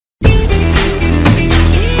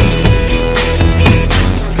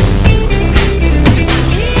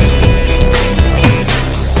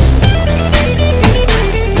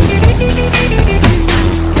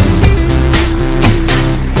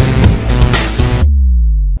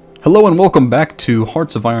Hello and welcome back to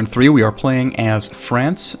Hearts of Iron 3. We are playing as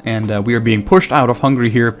France, and we are being pushed out of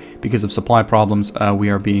Hungary here because of supply problems.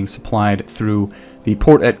 We are being supplied through the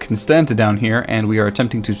port at Constanta down here, and we are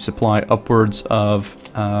attempting to supply upwards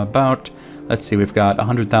of about, let's see, we've got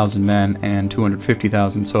 100,000 men and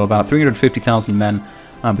 250,000, so about 350,000 men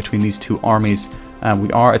between these two armies.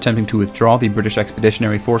 We are attempting to withdraw the British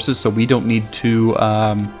Expeditionary Forces, so we don't need to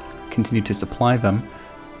continue to supply them.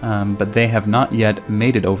 But they have not yet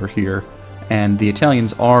made it over here, and the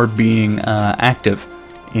Italians are being active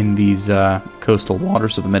in these coastal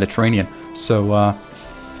waters of the Mediterranean. So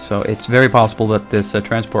it's very possible that this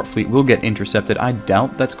transport fleet will get intercepted. I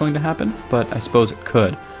doubt that's going to happen, but I suppose it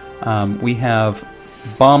could. We have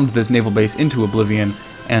bombed this naval base into oblivion,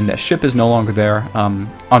 and a ship is no longer there.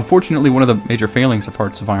 Unfortunately, one of the major failings of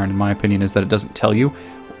Hearts of Iron, in my opinion, is that it doesn't tell you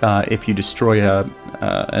if you destroy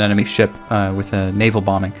an enemy ship with a naval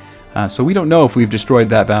bombing. So we don't know if we've destroyed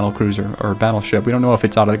that battle cruiser or battleship. We don't know if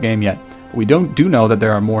it's out of the game yet. We do know that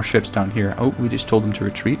there are more ships down here. Oh, we just told them to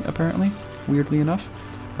retreat, apparently, weirdly enough.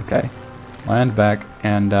 Okay, land back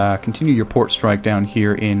and continue your port strike down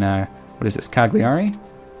here in, what is this, Cagliari?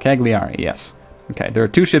 Cagliari, yes. Okay, there are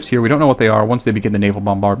two ships here. We don't know what they are. Once they begin the naval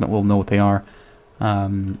bombardment, we'll know what they are.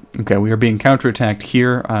 Okay, we are being counterattacked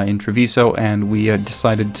here in Treviso, and we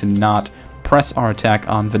decided to not press our attack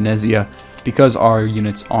on Venezia because our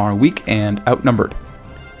units are weak and outnumbered.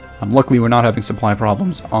 Luckily, we're not having supply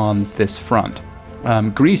problems on this front.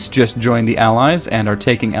 Greece just joined the Allies and are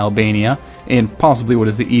taking Albania in possibly what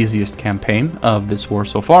is the easiest campaign of this war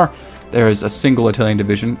so far. There is a single Italian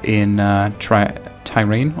division in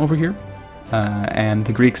Tyrane over here, and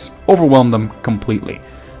the Greeks overwhelmed them completely.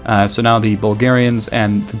 So now the Bulgarians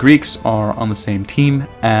and the Greeks are on the same team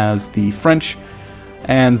as the French,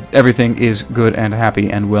 and everything is good and happy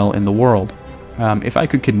and well in the world. If I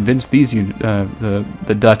could convince these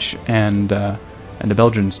the Dutch and the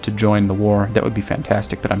Belgians to join the war, that would be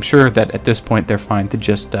fantastic. But I'm sure that at this point they're fine to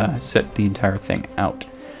just set the entire thing out.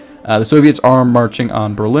 The Soviets are marching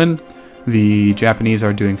on Berlin. The Japanese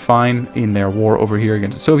are doing fine in their war over here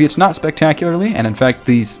against the Soviets, not spectacularly, and in fact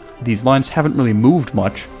these lines haven't really moved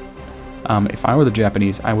much. If I were the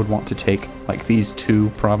Japanese, I would want to take like these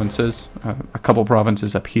two provinces, a couple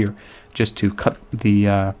provinces up here, just to cut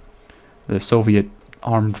the Soviet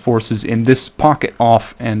armed forces in this pocket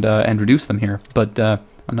off and reduce them here. But I'm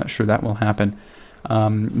not sure that will happen.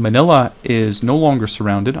 Manila is no longer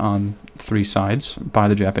surrounded on three sides by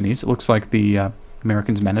the Japanese. It looks like the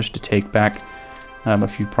Americans managed to take back a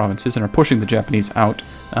few provinces and are pushing the Japanese out.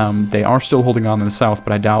 They are still holding on in the south,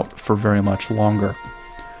 but I doubt for very much longer.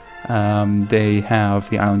 They have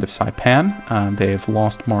the island of Saipan. They have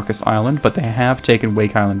lost Marcus Island, but they have taken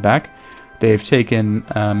Wake Island back. They've taken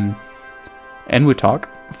Enwitok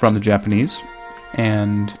from the Japanese,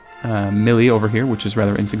 and Mili over here, which is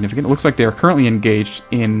rather insignificant. It looks like they are currently engaged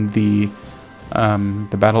in the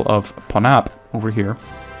Battle of Ponap over here,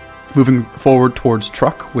 moving forward towards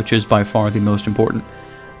Truk, which is by far the most important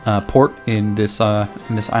port in this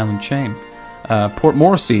island chain. Port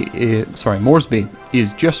Moresby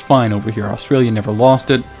is just fine over here. Australia never lost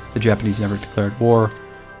it. The Japanese never declared war.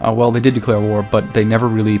 Well, they did declare war, but they never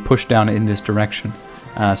really pushed down in this direction.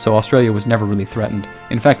 So Australia was never really threatened.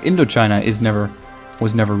 In fact, Indochina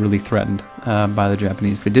was never really threatened by the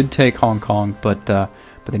Japanese. They did take Hong Kong, but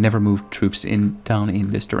they never moved troops down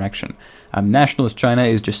in this direction. Nationalist China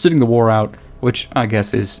is just sitting the war out, which I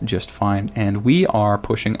guess is just fine. And we are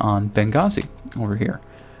pushing on Benghazi over here,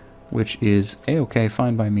 which is a-okay,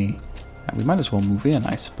 fine by me. We might as well move in,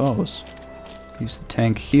 I suppose. Use the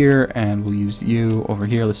tank here, and we'll use you over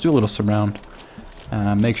here. Let's do a little surround.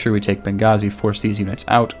 Make sure we take Benghazi, force these units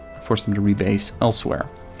out, force them to rebase elsewhere.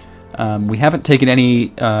 We haven't taken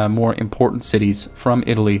any more important cities from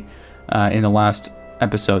Italy in the last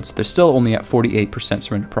episodes. They're still only at 48%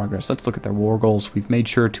 surrender progress. Let's look at their war goals. We've made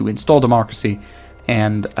sure to install democracy,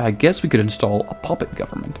 and I guess we could install a puppet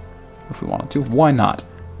government if we wanted to. Why not?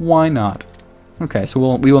 Why not? Okay,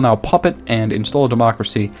 so we will now puppet and install a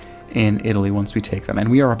democracy in Italy once we take them. And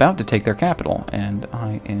we are about to take their capital, and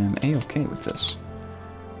I am a-okay with this.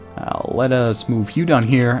 Let us move you down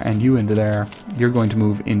here and you into there. You're going to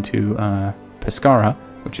move into Pescara,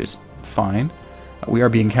 which is fine. We are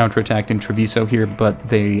being counterattacked in Treviso here, but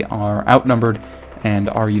they are outnumbered, and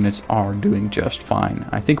our units are doing just fine.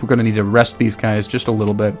 I think we're going to need to rest these guys just a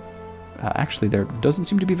little bit. Actually, there doesn't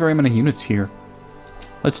seem to be very many units here.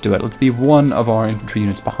 Let's do it. Let's leave one of our infantry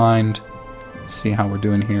units behind. See how we're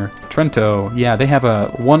doing here. Trento, yeah, they have a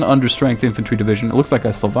 1 understrength infantry division. It looks like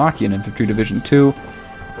a Slovakian infantry division too,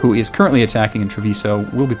 who is currently attacking in Treviso.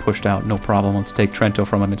 Will be pushed out, no problem. Let's take Trento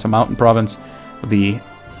from him. It's a mountain province. It'll be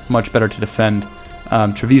much better to defend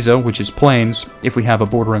Treviso, which is plains, if we have a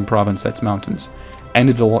bordering province that's mountains. And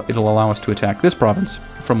it'll allow us to attack this province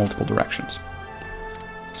from multiple directions.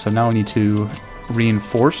 So now we need to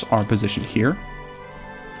reinforce our position here.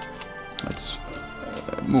 Let's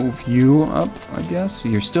move you up, I guess.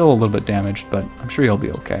 You're still a little bit damaged, but I'm sure you'll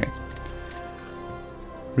be okay.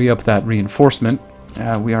 Re-up that reinforcement.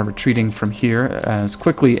 We are retreating from here as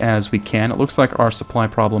quickly as we can. It looks like our supply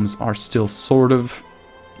problems are still sort of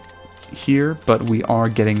here, but we are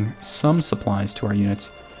getting some supplies to our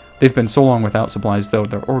units. They've been so long without supplies, though,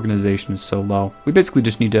 their organization is so low. We basically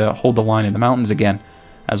just need to hold the line in the mountains again,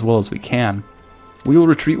 as well as we can. We will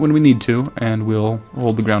retreat when we need to, and we'll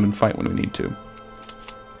hold the ground and fight when we need to.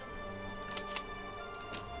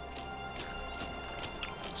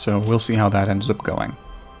 So we'll see how that ends up going.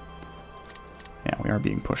 Yeah, we are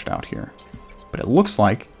being pushed out here. But it looks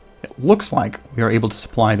like we are able to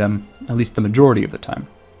supply them at least the majority of the time.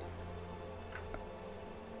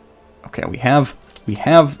 Okay, we have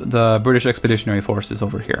the British Expeditionary Forces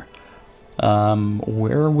over here.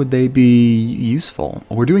 Where would they be useful?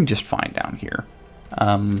 We're doing just fine down here.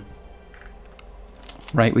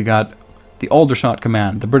 Right, we got the Aldershot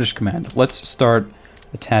Command, the British Command. Let's start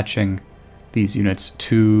attaching these units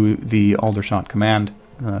to the Aldershot Command.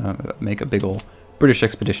 Make a big ol' British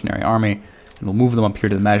Expeditionary Army, and we'll move them up here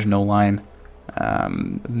to the Maginot Line.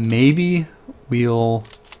 Maybe we'll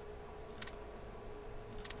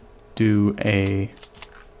do a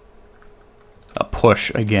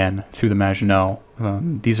push again through the Maginot.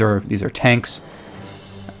 These are tanks.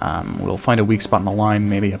 We'll find a weak spot in the line,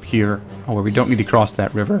 maybe up here, where we don't need to cross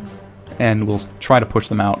that river, and we'll try to push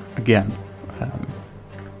them out again.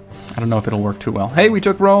 I don't know if it'll work too well. Hey, we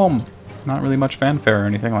took Rome! Not really much fanfare or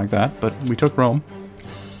anything like that, but we took Rome.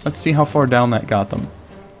 Let's see how far down that got them.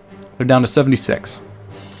 They're down to 76.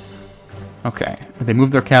 Okay, they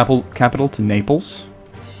moved their capital to Naples.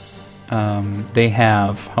 They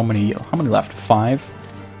have how many left? 5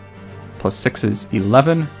 plus 6 is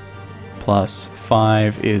 11 plus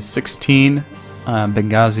 5 is 16.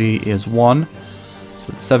 Benghazi is 1,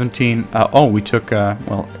 so that's 17. Oh, we took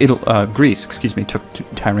Greece, excuse me, took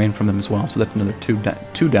Tyrann from them as well, so that's another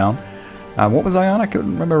 2 down. What was I on? I can't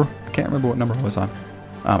remember what number I was on.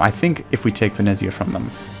 I think if we take Venezia from them,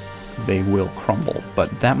 they will crumble,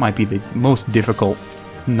 but that might be the most difficult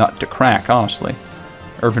nut to crack, honestly.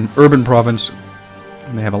 Urban province,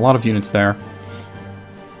 and they have a lot of units there.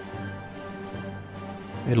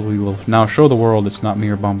 Italy will now show the world it's not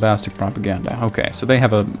mere bombastic propaganda. Okay, so they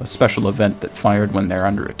have a special event that fired when they're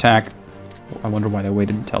under attack. I wonder why they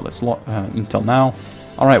waited until now.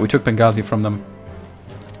 All right, we took Benghazi from them.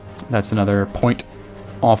 That's another point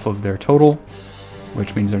off of their total,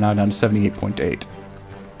 which means they're now down to 78.8.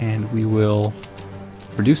 And we will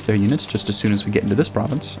reduce their units just as soon as we get into this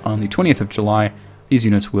province. On the 20th of July, these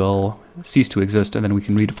units will cease to exist, and then we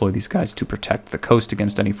can redeploy these guys to protect the coast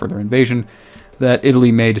against any further invasion that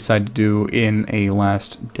Italy may decide to do in a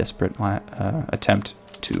last desperate attempt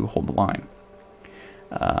to hold the line.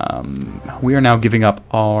 We are now giving up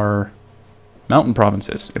our mountain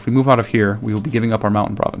provinces. If we move out of here, we will be giving up our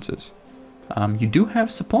mountain provinces. You do have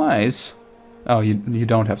supplies. Oh, you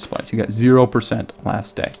don't have supplies. You got 0%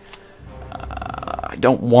 last day. I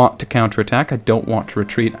don't want to counterattack. I don't want to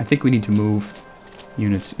retreat. I think we need to move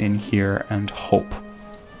units in here and hope,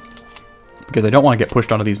 because I don't want to get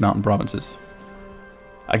pushed onto these mountain provinces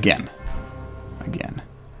again.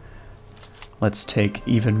 Let's take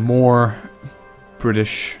even more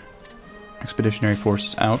British Expeditionary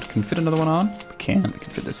Forces out. Can we fit another one on? We can. We can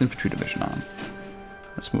fit this infantry division on.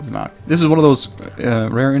 Let's move them out. This is one of those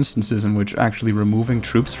rare instances in which actually removing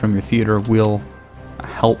troops from your theater will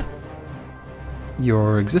help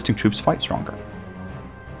your existing troops fight stronger.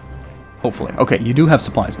 Hopefully. Okay, you do have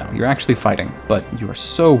supplies now. You're actually fighting, but you are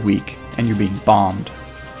so weak and you're being bombed.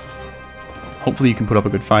 Hopefully you can put up a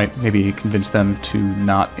good fight. Maybe convince them to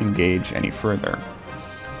not engage any further.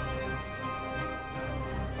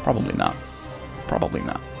 Probably not. Probably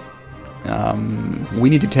not.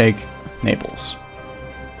 We need to take Naples.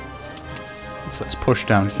 So let's push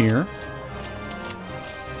down here.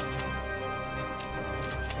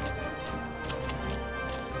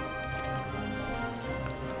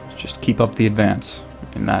 Just keep up the advance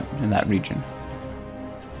in that region.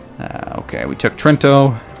 Okay, we took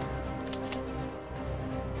Trento.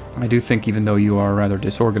 I do think, even though you are rather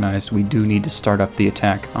disorganized, we do need to start up the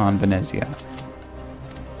attack on Venezia.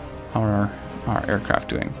 How are our aircraft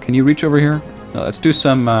doing? Can you reach over here? No, let's do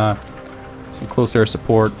some close air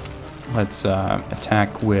support. Let's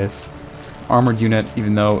attack with armored unit,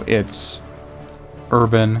 even though it's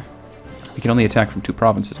urban. We can only attack from 2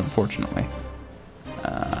 provinces, unfortunately.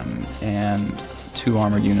 and 2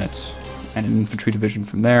 armored units, and an infantry division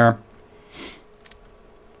from there.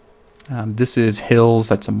 This is hills,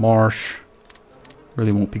 that's a marsh.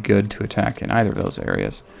 Really won't be good to attack in either of those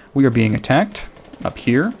areas. We are being attacked up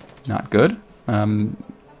here, not good.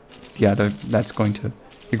 Yeah, that's going to,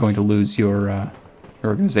 you're going to lose your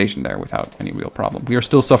organization there without any real problem. We are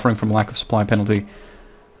still suffering from lack of supply penalty.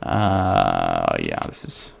 Yeah, this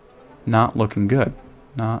is not looking good.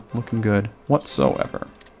 Not looking good whatsoever.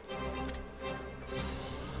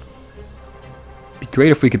 Be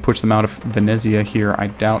great if we could push them out of Venezia here. I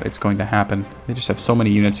doubt it's going to happen. They just have so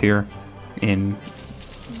many units here in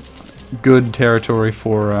good territory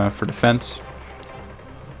for defense.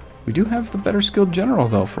 We do have the better skilled general,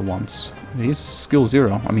 though, for once. He's skill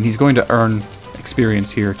 0. I mean, he's going to earn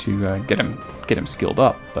experience here to get him skilled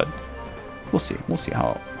up, but we'll see. We'll see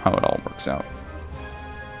how it all works out.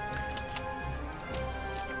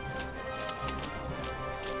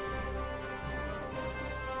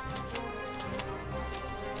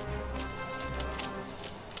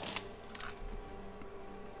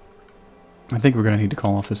 I think we're going to need to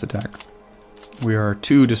call off this attack. We are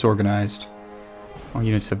too disorganized. Our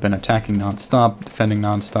units have been attacking non-stop, defending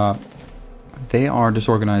non-stop. They are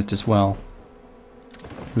disorganized as well.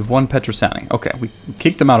 We've won Petrosani. Okay, we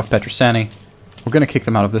kicked them out of Petrosani. We're going to kick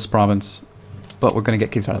them out of this province, but we're going to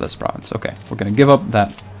get kicked out of this province. Okay, we're going to give up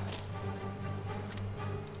that.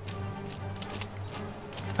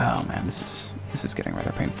 Oh man, this is getting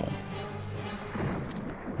rather painful.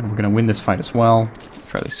 And we're going to win this fight as well,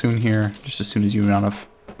 fairly soon here, just as soon as you run out of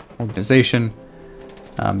organization.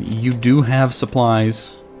 You do have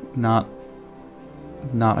supplies, not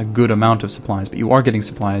a good amount of supplies, but you are getting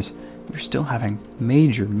supplies. You're still having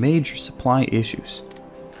major supply issues.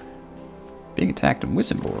 Being attacked in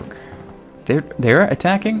Wissenborg. They're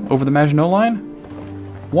attacking over the Maginot Line?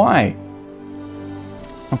 Why?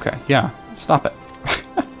 Okay, yeah, stop it.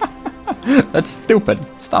 That's stupid.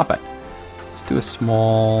 Stop it. Let's do a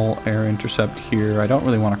small air intercept here. I don't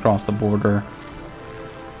really want to cross the border.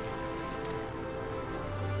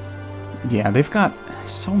 Yeah, they've got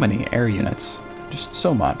so many air units. Just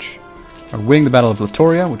so much. We're winning the Battle of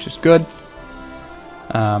Littoria, which is good.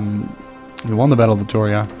 We won the Battle of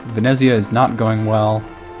Littoria. Venezia is not going well.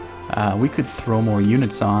 We could throw more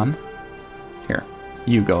units on. Here,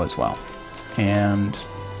 you go as well. And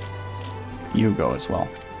you go as well.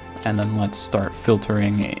 And then let's start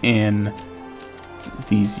filtering in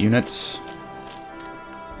these units.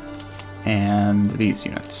 And these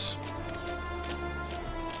units.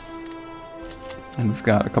 And we've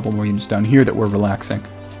got a couple more units down here that we're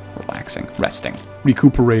resting,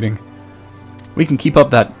 recuperating. We can keep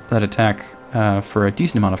up that attack for a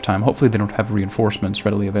decent amount of time. Hopefully they don't have reinforcements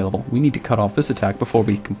readily available. We need to cut off this attack before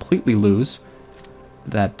we completely lose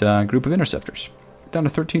that group of interceptors. Down to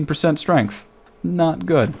 13% strength. Not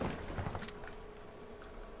good.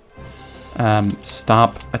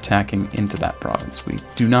 Stop attacking into that province. We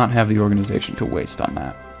do not have the organization to waste on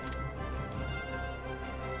that.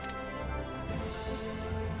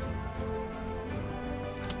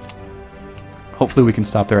 Hopefully we can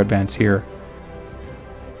stop their advance here.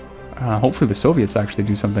 Hopefully the Soviets actually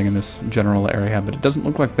do something in this general area, but it doesn't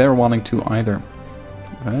look like they're wanting to either.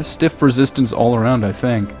 Stiff resistance all around, I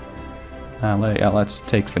think. Yeah, let's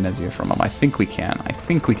take Venezia from them. I think we can. I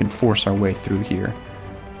think we can force our way through here.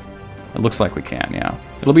 It looks like we can, yeah.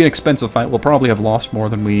 It'll be an expensive fight. We'll probably have lost more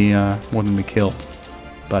than we killed.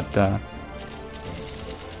 But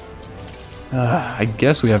I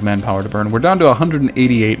guess we have manpower to burn. We're down to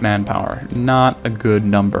 188 manpower. Not a good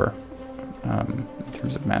number in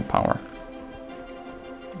terms of manpower.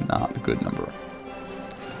 Not a good number.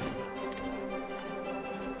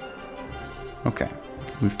 Okay,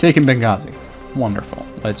 we've taken Benghazi. Wonderful.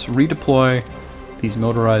 Let's redeploy these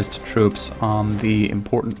motorized troops on the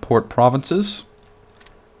important port provinces,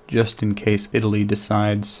 just in case Italy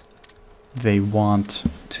decides they want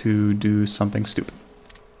to do something stupid.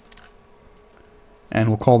 And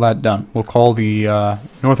we'll call that done. We'll call the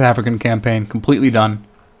North African campaign completely done.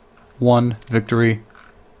 One victory.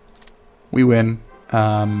 We win.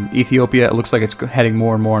 Ethiopia, it looks like it's heading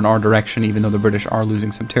more and more in our direction, even though the British are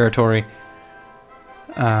losing some territory.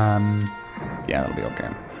 Yeah, that'll be okay.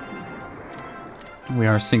 We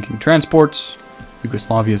are sinking transports.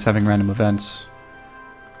 Yugoslavia is having random events.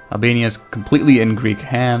 Albania is completely in Greek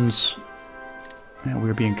hands.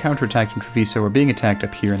 We're being counterattacked in Treviso. We're being attacked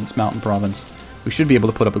up here in this mountain province. We should be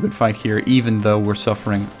able to put up a good fight here, even though we're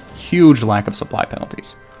suffering huge lack of supply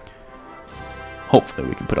penalties. Hopefully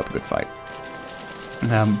we can put up a good fight.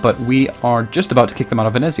 But we are just about to kick them out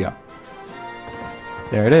of Venezia.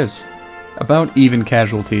 There it is. About even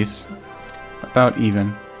casualties. About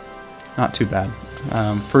even. Not too bad.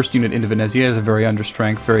 First unit into Venezia is a very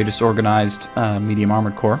understrength, very disorganized medium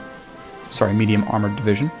armored corps. Sorry, medium armored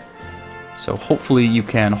division. So hopefully you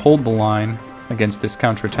can hold the line against this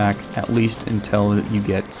counterattack at least until you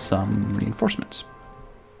get some reinforcements.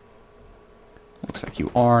 Looks like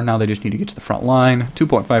you are. Now they just need to get to the front line.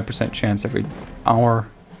 2.5% chance every hour.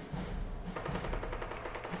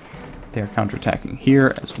 They are counterattacking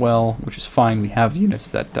here as well, which is fine. We have units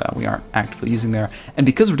that we aren't actively using there. And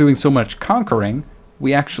because we're doing so much conquering,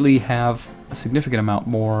 we actually have a significant amount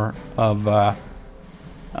more of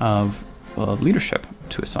leadership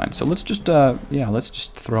to assign. So let's just, yeah, let's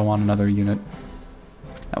just throw on another unit.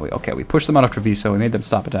 Okay, we pushed them out of Treviso. We made them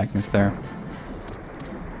stop attacking us there.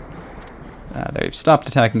 They've stopped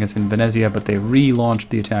attacking us in Venezia, but they relaunched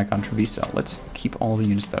the attack on Treviso. Let's keep all the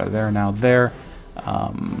units that are there now there.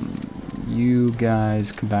 You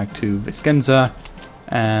guys come back to Vicenza,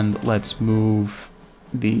 and let's move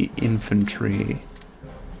the infantry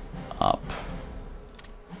up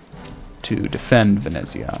to defend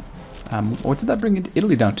Venezia. What did that bring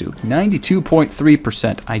Italy down to?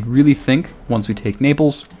 92.3%. I really think once we take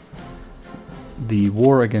Naples, the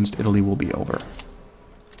war against Italy will be over.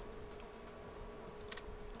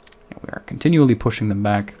 We are continually pushing them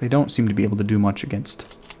back. They don't seem to be able to do much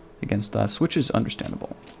against us, which is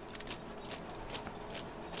understandable.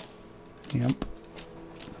 Yep.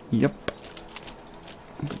 Yep.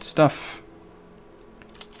 Good stuff.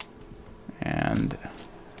 And...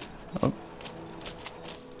 oh.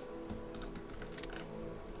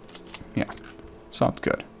 Yeah. Sounds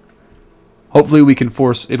good. Hopefully we can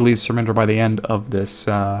force Italy's surrender by the end of this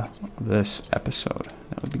this episode.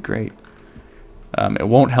 That would be great. It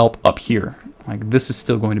won't help up here. Like, this is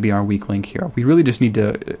still going to be our weak link here. We really just need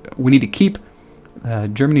to keep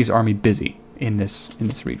Germany's army busy in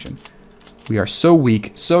this region. We are so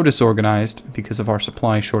weak, so disorganized because of our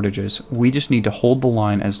supply shortages. We just need to hold the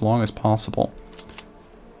line as long as possible.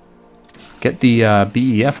 Get the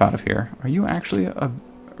BEF out of here. Are you actually a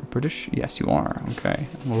British? Yes, you are. Okay.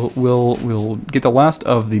 We'll get the last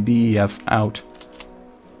of the BEF out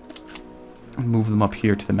and move them up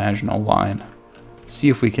here to the Maginot Line. See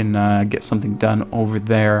if we can get something done over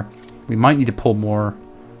there. We might need to pull more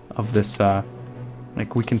of this.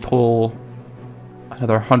 Like, we can pull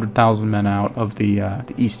another 100,000 men out of the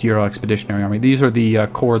East Euro Expeditionary Army. These are the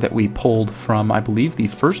corps that we pulled from, I believe, the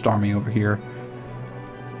First Army over here.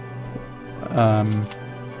 And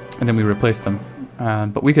then we replaced them.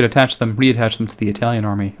 But we could attach them, reattach them to the Italian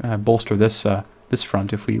army, bolster this this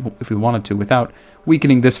front if we wanted to, without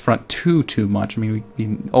weakening this front too much. I mean,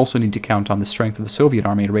 we also need to count on the strength of the Soviet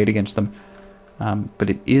army to raid against them. But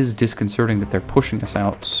it is disconcerting that they're pushing us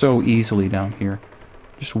out so easily down here,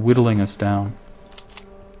 just whittling us down.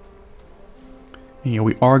 You know,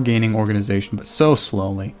 we are gaining organization, but so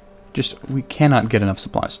slowly. Just, we cannot get enough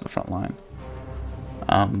supplies to the front line.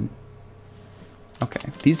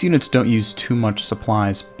 Okay, these units don't use too much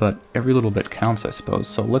supplies, but every little bit counts, I suppose.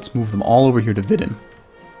 So let's move them all over here to Vidin.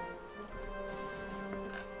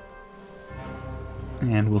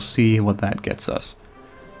 And we'll see what that gets us.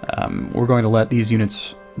 We're going to let these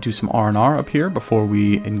units do some R&R up here before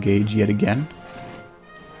we engage yet again.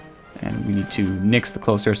 And we need to nix the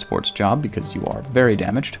close air support's job because you are very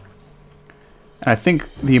damaged. And I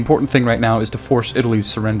think the important thing right now is to force Italy's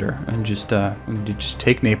surrender and just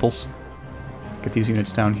take Naples. Get these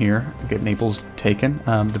units down here, get Naples taken.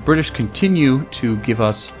 The British continue to give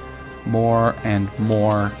us more and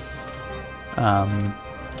more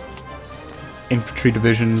infantry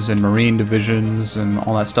divisions and marine divisions and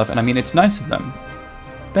all that stuff. And I mean, it's nice of them.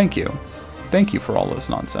 Thank you. Thank you for all this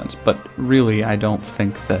nonsense. But really, I don't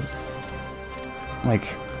think that...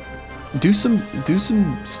 Like, do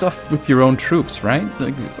some stuff with your own troops, right?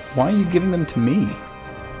 Like, why are you giving them to me?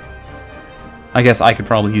 I guess I could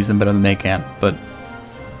probably use them better than they can, but,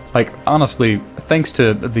 like, honestly, thanks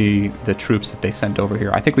to the troops that they sent over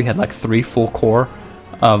here, I think we had like 3 full corps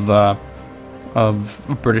of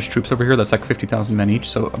British troops over here. That's like 50,000 men each,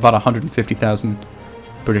 so about 150,000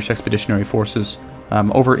 British expeditionary forces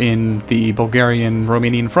over in the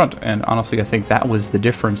Bulgarian-Romanian front. And honestly, I think that was the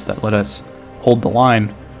difference that let us hold the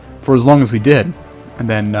line for as long as we did. And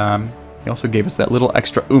then he also gave us that little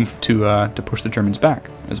extra oomph to push the Germans back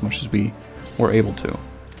as much as we were able to.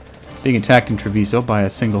 Being attacked in Treviso by a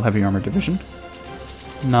single heavy armored division.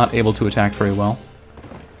 Not able to attack very well.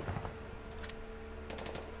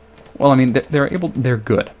 Well, I mean, they're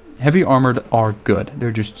good. Heavy armored are good.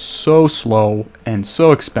 They're just so slow and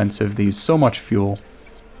so expensive. They use so much fuel.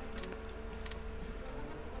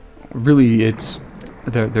 Really,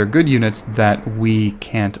 they're good units that we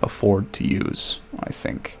can't afford to use, I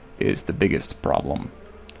think, is the biggest problem.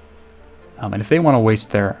 And if they want to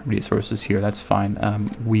waste their resources here, that's fine.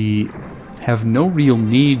 We have no real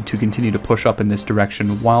need to continue to push up in this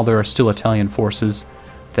direction while there are still Italian forces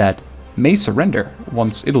that may surrender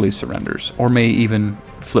once Italy surrenders, or may even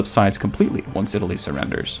flip sides completely once Italy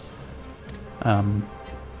surrenders.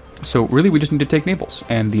 So really we just need to take Naples,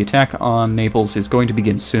 and the attack on Naples is going to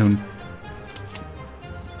begin soon.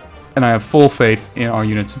 And I have full faith in our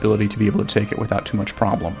unit's ability to be able to take it without too much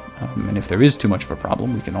problem. And if there is too much of a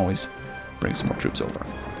problem, we can always bring some more troops over.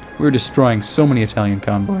 We're destroying so many Italian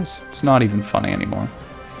convoys. It's not even funny anymore.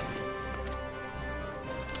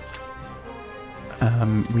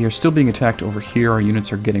 We are still being attacked over here. Our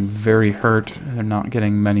units are getting very hurt. They're not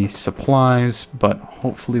getting many supplies, but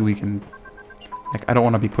hopefully we can... Like, I don't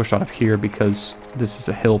want to be pushed out of here because this is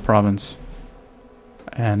a hill province,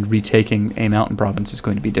 and retaking a mountain province is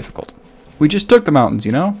going to be difficult. We just took the mountains,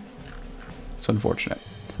 you know? It's unfortunate.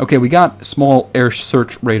 Okay, we got small air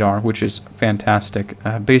search radar, which is fantastic.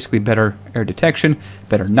 Basically better air detection,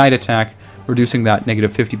 better night attack, reducing that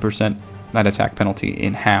negative 50% night attack penalty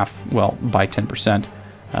in half, well, by 10%.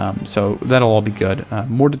 So that'll all be good.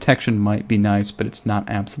 More detection might be nice, but it's not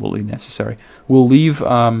absolutely necessary. We'll leave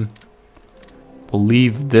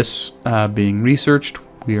this being researched.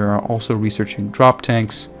 We are also researching drop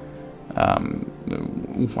tanks. I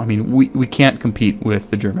mean, we can't compete with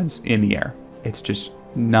the Germans in the air. It's just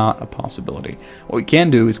not a possibility. What we can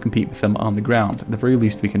do is compete with them on the ground. At the very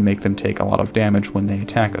least, we can make them take a lot of damage when they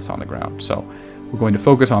attack us on the ground. So we're going to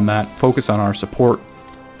focus on that, focus on our support,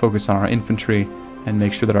 focus on our infantry, and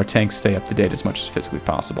make sure that our tanks stay up to date as much as physically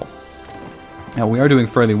possible. Now, we are doing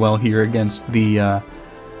fairly well here against the...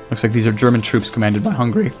 looks like these are German troops commanded by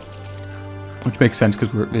Hungary, which makes sense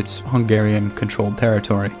because it's Hungarian-controlled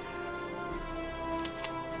territory.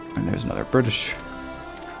 And there's another British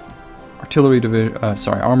artillery division,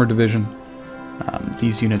 armor division.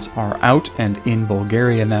 These units are out and in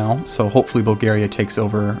Bulgaria now, so hopefully Bulgaria takes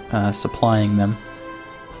over supplying them.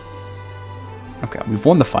 Okay, we've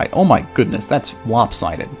won the fight. Oh my goodness, that's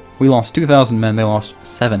lopsided. We lost 2,000 men, they lost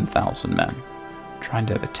 7,000 men. Trying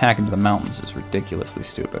to attack into the mountains is ridiculously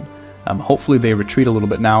stupid. Hopefully they retreat a little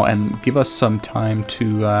bit now and give us some time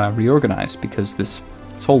to reorganize, because this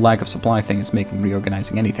whole lack of supply thing is making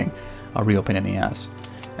reorganizing anything a real pain in the ass.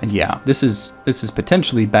 And yeah, this is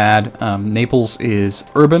potentially bad. Naples is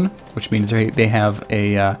urban, which means they have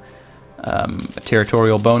a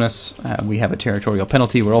territorial bonus. We have a territorial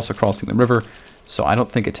penalty. We're also crossing the river, so I don't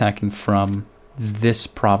think attacking from this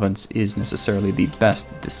province is necessarily the best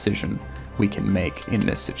decision we can make in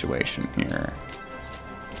this situation here.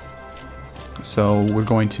 So we're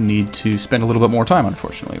going to need to spend a little bit more time,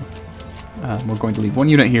 unfortunately. We're going to leave one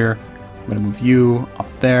unit here. I'm going to move you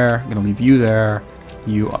up there. I'm going to leave you there.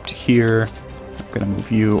 You up to here. I'm going to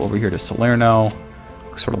move you over here to Salerno,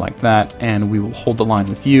 sort of like that. And we will hold the line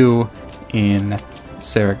with you in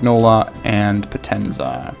Cerignola and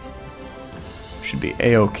Potenza. Should be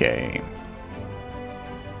A-okay.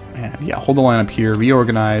 And yeah, hold the line up here,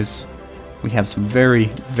 reorganize. We have some very,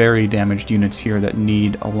 very damaged units here that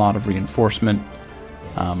need a lot of reinforcement.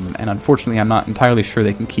 And unfortunately, I'm not entirely sure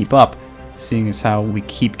they can keep up, seeing as how we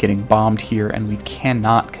keep getting bombed here and we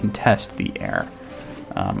cannot contest the air.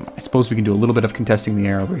 I suppose we can do a little bit of contesting the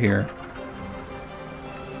air over here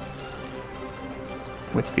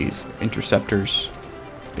with these interceptors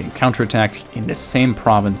being counterattacked in the same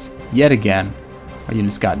province yet again. Our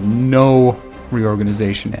units got no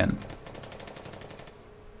reorganization in.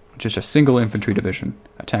 Just a single infantry division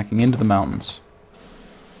attacking into the mountains.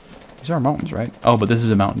 These are mountains, right? Oh, but this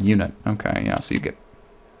is a mountain unit. Okay, yeah, so you get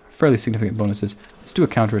fairly significant bonuses. Let's do a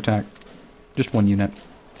counterattack. Just one unit.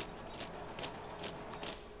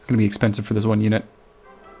 It's going to be expensive for this one unit.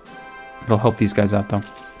 It'll help these guys out, though.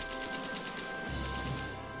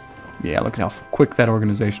 Yeah, look at how quick that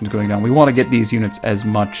organization is going down. We want to get these units as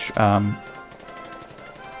much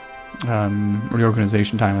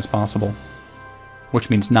reorganization time as possible, which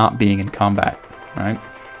means not being in combat, right?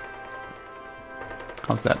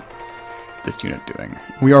 How's this unit doing?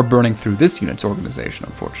 We are burning through this unit's organization,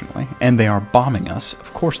 unfortunately, and they are bombing us.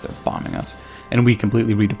 Of course they're bombing us. And we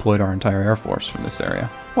completely redeployed our entire air force from this area.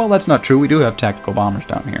 Well, that's not true. We do have tactical bombers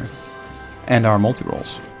down here. And our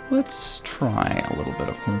multi-rolls. Let's try a little bit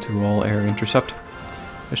of multi-roll air intercept,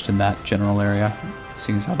 just in that general area,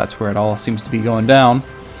 seeing as how that's where it all seems to be going down.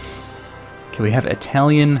 Okay, we have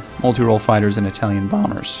Italian multi-role fighters and Italian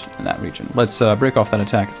bombers in that region. Let's break off that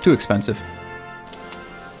attack. It's too expensive.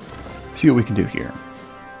 See what we can do here.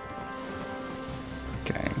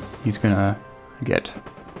 Okay, he's gonna get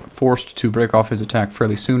forced to break off his attack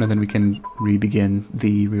fairly soon, and then we can re-begin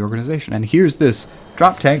the reorganization. And here's this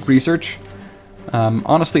drop tank research.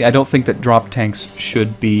 Honestly, I don't think that drop tanks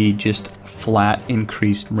should be just flat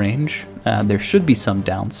increased range. There should be some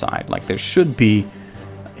downside. Like, there should be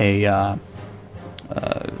a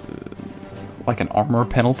like an armor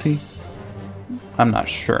penalty. I'm not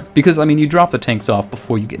sure, because I mean, you drop the tanks off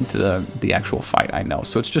before you get into the actual fight, I know,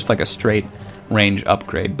 so it's just like a straight range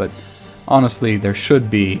upgrade, but honestly there should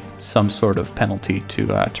be some sort of penalty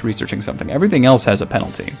to researching something. Everything else has a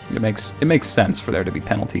penalty. It makes sense for there to be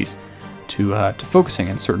penalties to focusing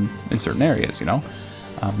in certain areas, you know.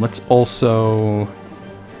 Let's also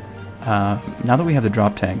now that we have the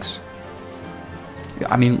drop tanks,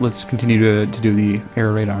 I mean, let's continue to do the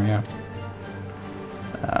air radar. Yeah.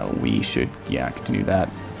 We should, yeah, continue that.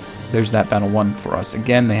 There's that battle won for us.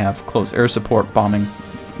 Again, they have close air support bombing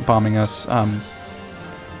us,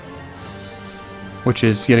 which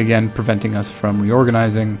is yet again preventing us from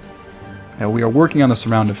reorganizing. We are working on the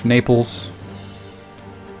surround of Naples.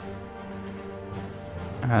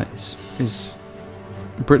 Is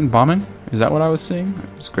Britain bombing? Is that what I was seeing?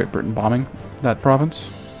 Is Great Britain bombing that province?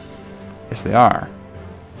 Yes, they are.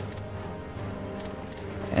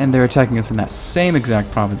 And they're attacking us in that same exact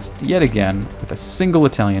province yet again with a single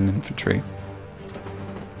Italian infantry.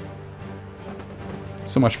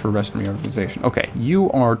 So much for rest and reorganization. Okay, you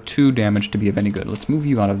are too damaged to be of any good. Let's move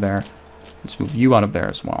you out of there. Let's move you out of there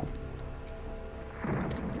as well.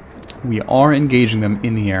 We are engaging them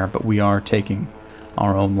in the air, but we are taking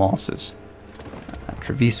our own losses.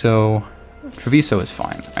 Treviso is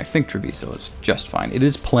fine. I think Treviso is just fine. It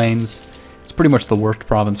is plains. It's pretty much the worst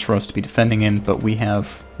province for us to be defending in, but we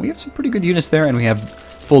have some pretty good units there, and we have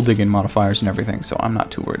full dig-in modifiers and everything, so I'm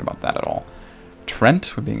not too worried about that at all.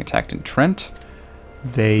 Trent, we're being attacked in Trent.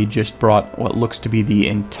 They just brought what looks to be the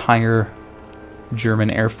entire German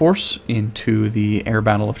Air Force into the air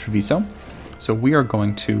battle of Treviso. So we are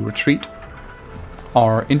going to retreat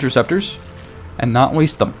our interceptors and not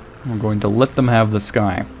waste them. We're going to let them have the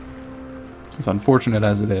sky, as unfortunate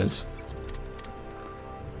as it is.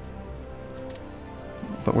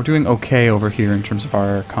 But we're doing okay over here in terms of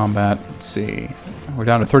our combat. Let's see. We're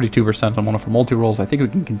down to 32% on one of our multi-rolls. I think we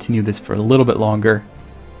can continue this for a little bit longer.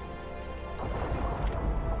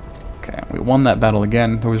 Okay, we won that battle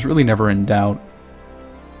again. There was really never in doubt.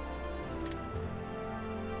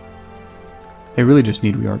 They really just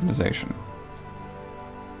need reorganization.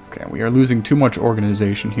 Okay, we are losing too much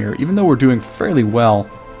organization here. Even though we're doing fairly well,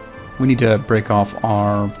 we need to break off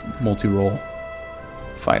our multi-roll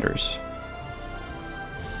fighters.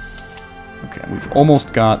 Okay, we've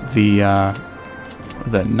almost got the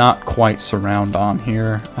not quite surround on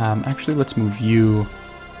here. Actually, let's move you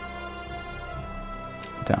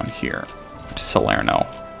down here to Salerno.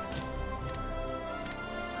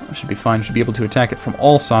 That should be fine. Should be able to attack it from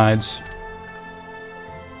all sides.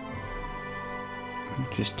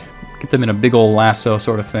 Just get them in a big old lasso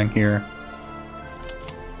sort of thing here.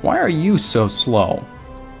 Why are you so slow?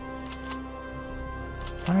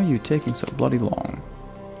 Why are you taking so bloody long?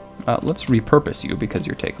 Let's repurpose you because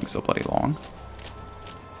you're taking so bloody long.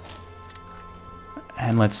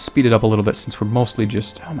 And let's speed it up a little bit since we're mostly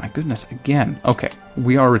just... Oh my goodness, again. Okay,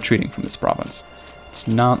 we are retreating from this province. It's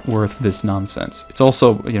not worth this nonsense. It's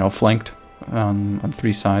also, you know, flanked on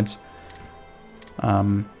three sides.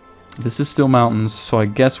 This is still mountains, so I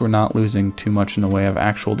guess we're not losing too much in the way of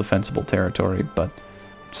actual defensible territory, but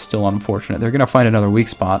it's still unfortunate. They're going to find another weak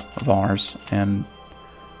spot of ours and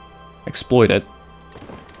exploit it.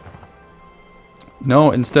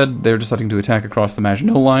 No, instead they're deciding to attack across the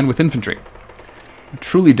Maginot Line with infantry. I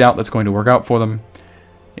truly doubt that's going to work out for them.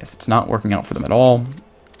 Yes, it's not working out for them at all.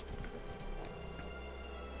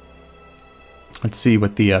 Let's see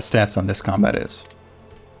what the stats on this combat is.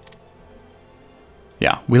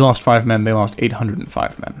 Yeah, we lost 5 men, they lost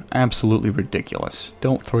 805 men. Absolutely ridiculous.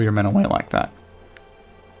 Don't throw your men away like that.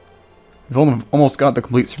 We've almost got the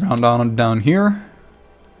complete surround on down here.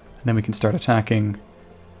 And then we can start attacking.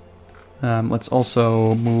 Let's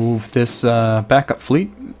also move this backup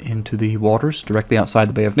fleet into the waters directly outside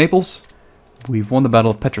the Bay of Naples. We've won the Battle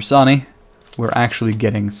of Petrosani. We're actually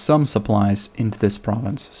getting some supplies into this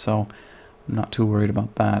province, so I'm not too worried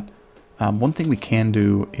about that. One thing we can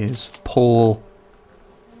do is pull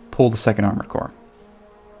the 2nd Armored Corps.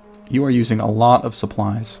 You are using a lot of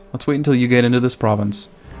supplies. Let's wait until you get into this province.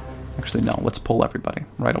 Actually, no, let's pull everybody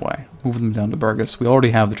right away. Move them down to Burgos. We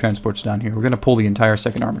already have the transports down here. We're going to pull the entire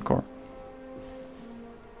 2nd Armored Corps.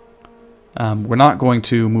 We're not going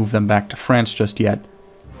to move them back to France just yet,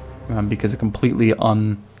 because a completely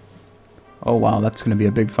Oh wow, that's going to be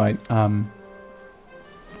a big fight. An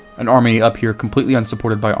army up here completely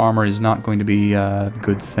unsupported by armor is not going to be a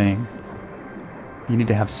good thing. You need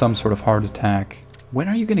to have some sort of hard attack. When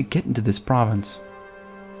are you going to get into this province?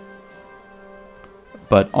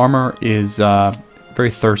 But armor is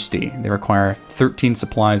very thirsty. They require 13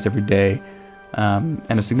 supplies every day, and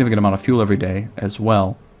a significant amount of fuel every day as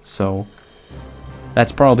well. So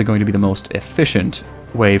that's probably going to be the most efficient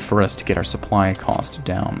way for us to get our supply cost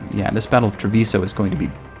down. Yeah, this Battle of Treviso is going to be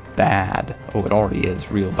bad. Oh, it already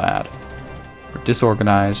is real bad. We're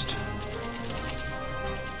disorganized.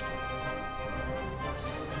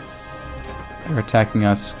 They're attacking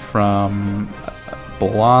us from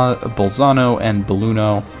Bolzano and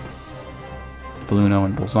Belluno. Belluno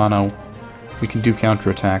and Bolzano. We can do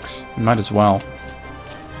counterattacks. We might as well.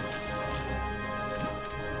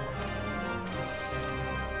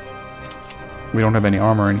 We don't have any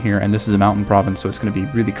armor in here, and this is a mountain province, so it's going to be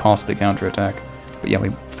really costly counterattack. But yeah,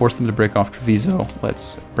 we forced them to break off Treviso.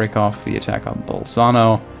 Let's break off the attack on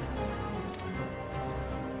Bolzano.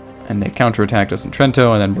 And they counterattacked us in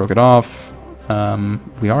Trento and then broke it off.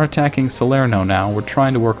 We are attacking Salerno now. We're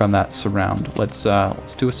trying to work on that surround. Let's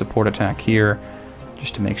do a support attack here,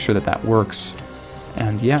 just to make sure that that works.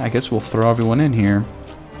 And yeah, I guess we'll throw everyone in here.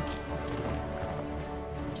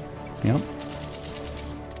 Yep.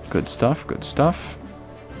 Good stuff, good stuff.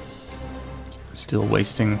 Still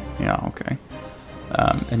wasting... Yeah, okay.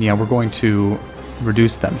 And yeah, we're going to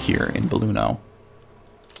reduce them here in Belluno.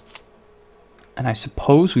 And I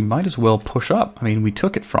suppose we might as well push up. I mean, we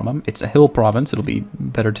took it from them. It's a hill province. It'll be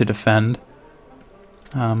better to defend.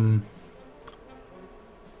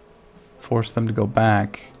 Force them to go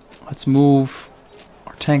back. Let's move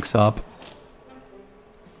our tanks up.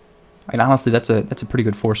 And honestly, that's a pretty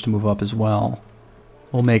good force to move up as well.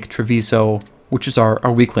 We'll make Treviso, which is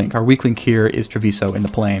our weak link. Our weak link here is Treviso in the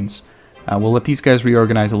plains. We'll let these guys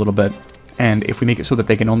reorganize a little bit. And if we make it so that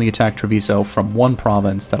they can only attack Treviso from one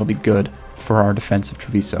province, that'll be good for our defense of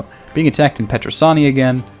Treviso. Being attacked in Petrosani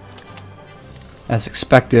again, as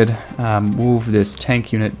expected. Move this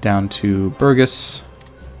tank unit down to Burgos.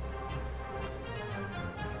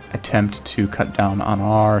 Attempt to cut down on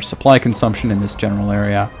our supply consumption in this general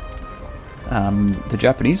area. The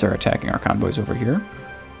Japanese are attacking our convoys over here,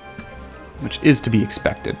 which is to be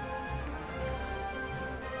expected.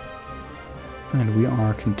 And we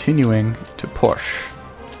are continuing to push.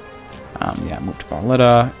 Yeah, move to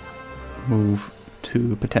Barletta. Move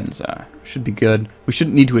to Potenza. Should be good. We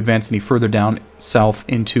shouldn't need to advance any further down south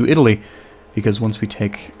into Italy, because once we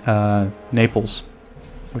take Naples,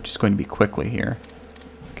 which is going to be quickly here.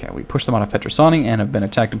 Okay, we pushed them out of Petrosani and have been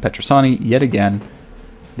attacked in Petrosani yet again.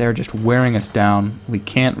 They're just wearing us down. We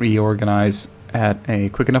can't reorganize at a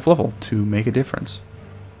quick enough level to make a difference.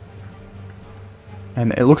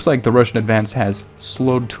 And it looks like the Russian advance has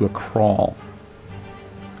slowed to a crawl.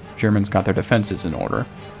 Germans got their defenses in order.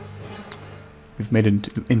 We've made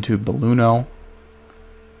it into Belluno.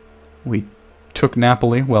 We took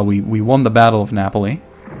Napoli. Well, we won the Battle of Napoli.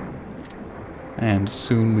 And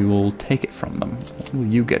soon we will take it from them. When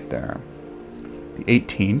will you get there? The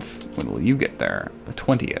 18th. When will you get there? The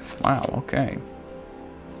 20th. Wow, okay.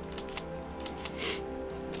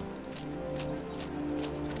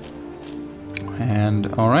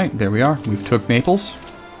 And, alright, there we are. We've took Naples.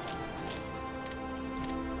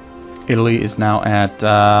 Italy is now at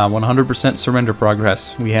 100% surrender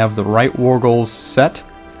progress. We have the right war goals set.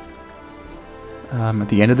 At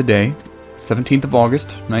the end of the day, 17th of August,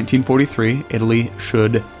 1943, Italy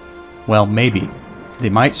should, well, maybe. They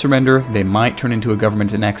might surrender, they might turn into a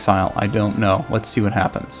government in exile, I don't know. Let's see what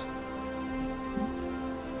happens.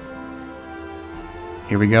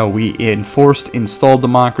 Here we go. We enforced installed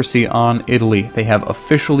democracy on Italy. They have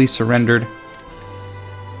officially surrendered.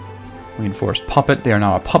 We enforced puppet. They are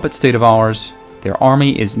now a puppet state of ours. Their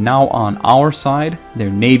army is now on our side. Their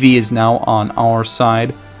navy is now on our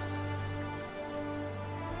side.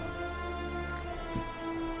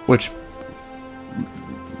 Which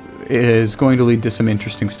is going to lead to some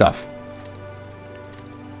interesting stuff.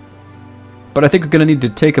 But I think we're going to need to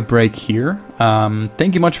take a break here.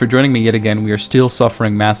 Thank you much for joining me yet again. We are still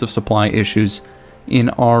suffering massive supply issues in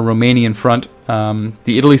our Romanian front.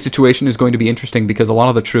 The Italy situation is going to be interesting because a lot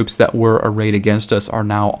of the troops that were arrayed against us are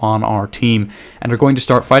now on our team and are going to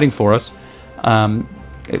start fighting for us.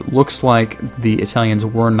 It looks like the Italians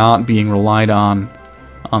were not being relied on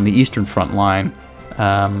the eastern front line.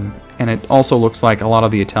 And it also looks like a lot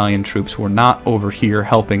of the Italian troops were not over here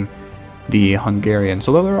helping the Hungarians,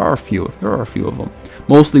 although there are a few of them.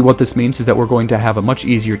 Mostly what this means is that we're going to have a much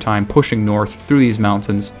easier time pushing north through these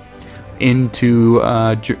mountains into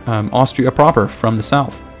Austria proper from the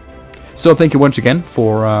south. So thank you once again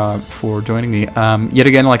for joining me. Yet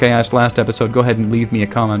again, like I asked last episode, go ahead and leave me a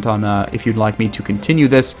comment on if you'd like me to continue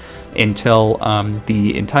this until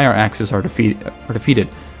the entire Axis are defeated,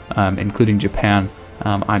 including Japan.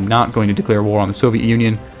 I'm not going to declare war on the Soviet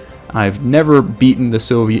Union. I've never beaten the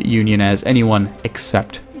Soviet Union as anyone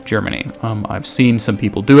except Germany. I've seen some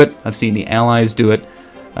people do it. I've seen the Allies do it.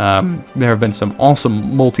 There have been some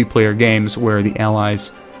awesome multiplayer games where the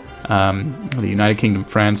Allies, the United Kingdom,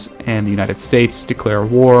 France, and the United States declare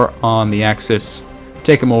war on the Axis,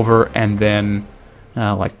 take them over, and then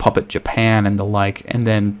like puppet Japan and the like, and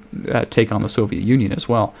then take on the Soviet Union as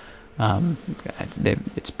well.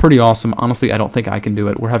 It's pretty awesome. Honestly, I don't think I can do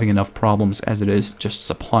it. We're having enough problems as it is just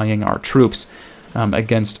supplying our troops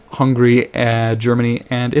against Hungary, Germany,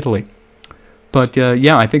 and Italy. But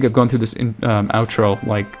yeah, I think I've gone through this outro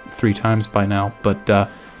like 3 times by now. But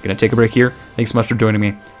gonna take a break here. Thanks so much for joining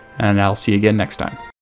me, and I'll see you again next time.